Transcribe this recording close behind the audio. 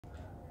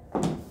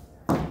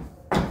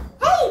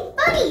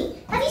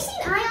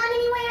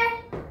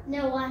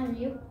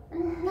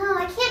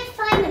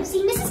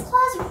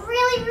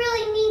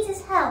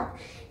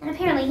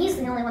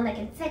someone that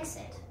can fix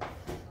it.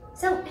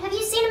 So, have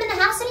you seen him in the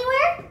house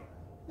anywhere?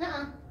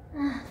 Uh-uh.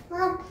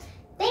 Well,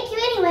 thank you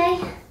anyway.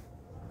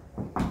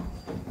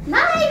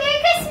 Bye, Merry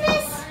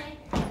Christmas!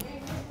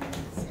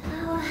 So,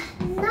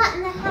 not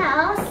in the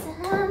house.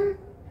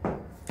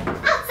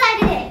 Outside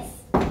it is.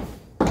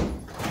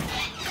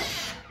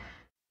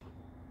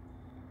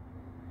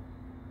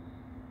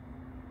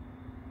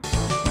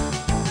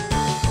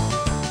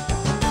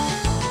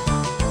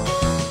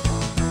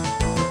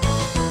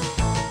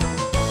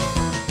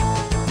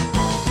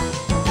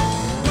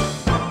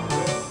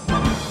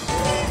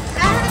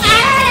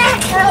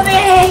 Help me!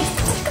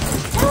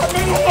 Help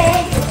me!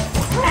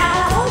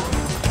 Help!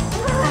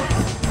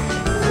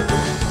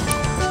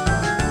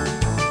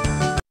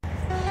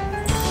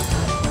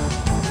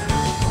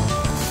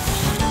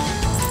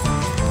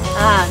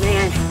 Ah,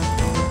 man,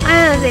 I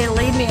don't know if they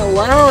leave me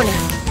alone.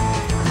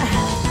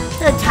 I'm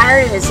so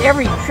tired of this.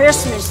 Every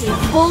Christmas they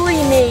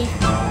bully me.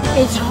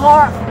 It's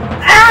hard.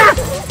 Ah!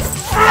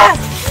 Ah!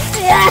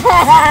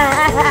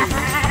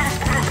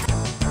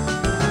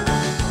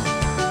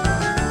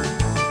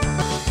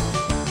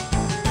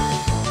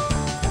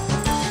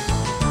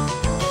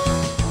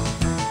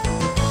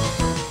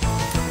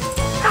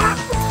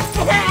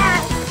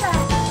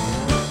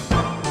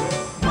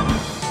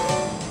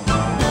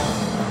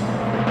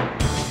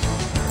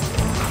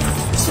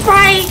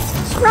 Sprite!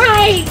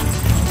 Sprite!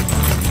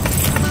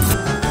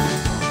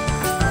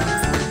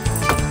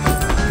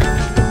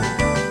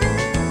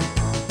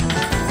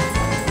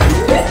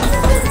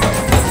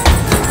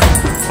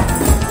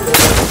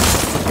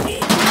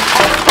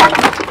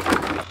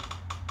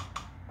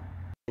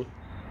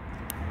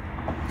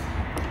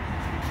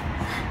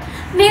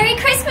 Merry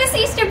Christmas,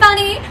 Easter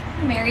Bunny!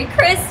 Merry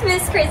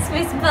Christmas,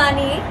 Christmas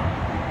Bunny!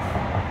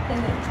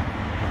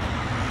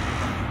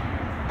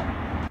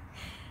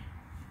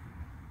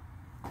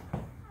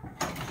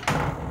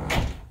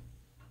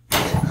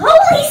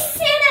 Holy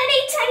Santa and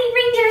 8 tiny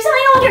reindeers!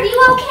 My old, are you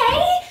okay?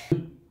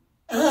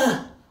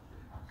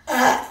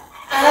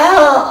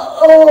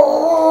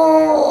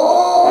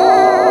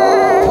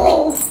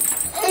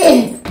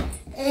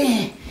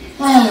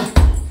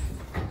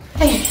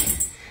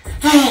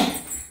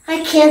 I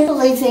can't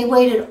believe they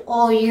waited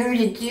all year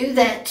to do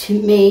that to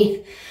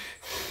me.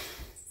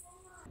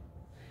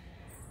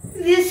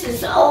 This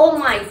is all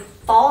my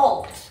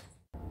fault.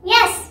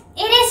 Yes,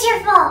 it is your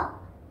fault.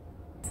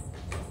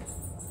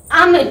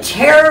 I'm a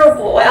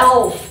terrible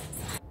elf.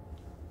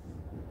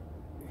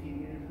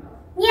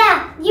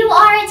 Yeah, you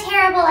are a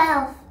terrible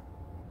elf.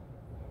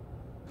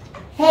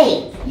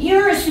 Hey,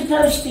 you're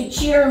supposed to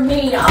cheer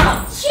me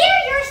up. Cheer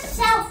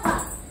yourself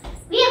up.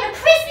 We have a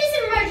Christmas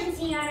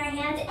emergency on our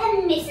hands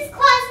and Mrs.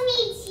 Claus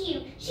needs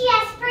you. She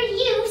asked for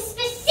you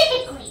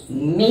specifically.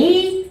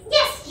 Me?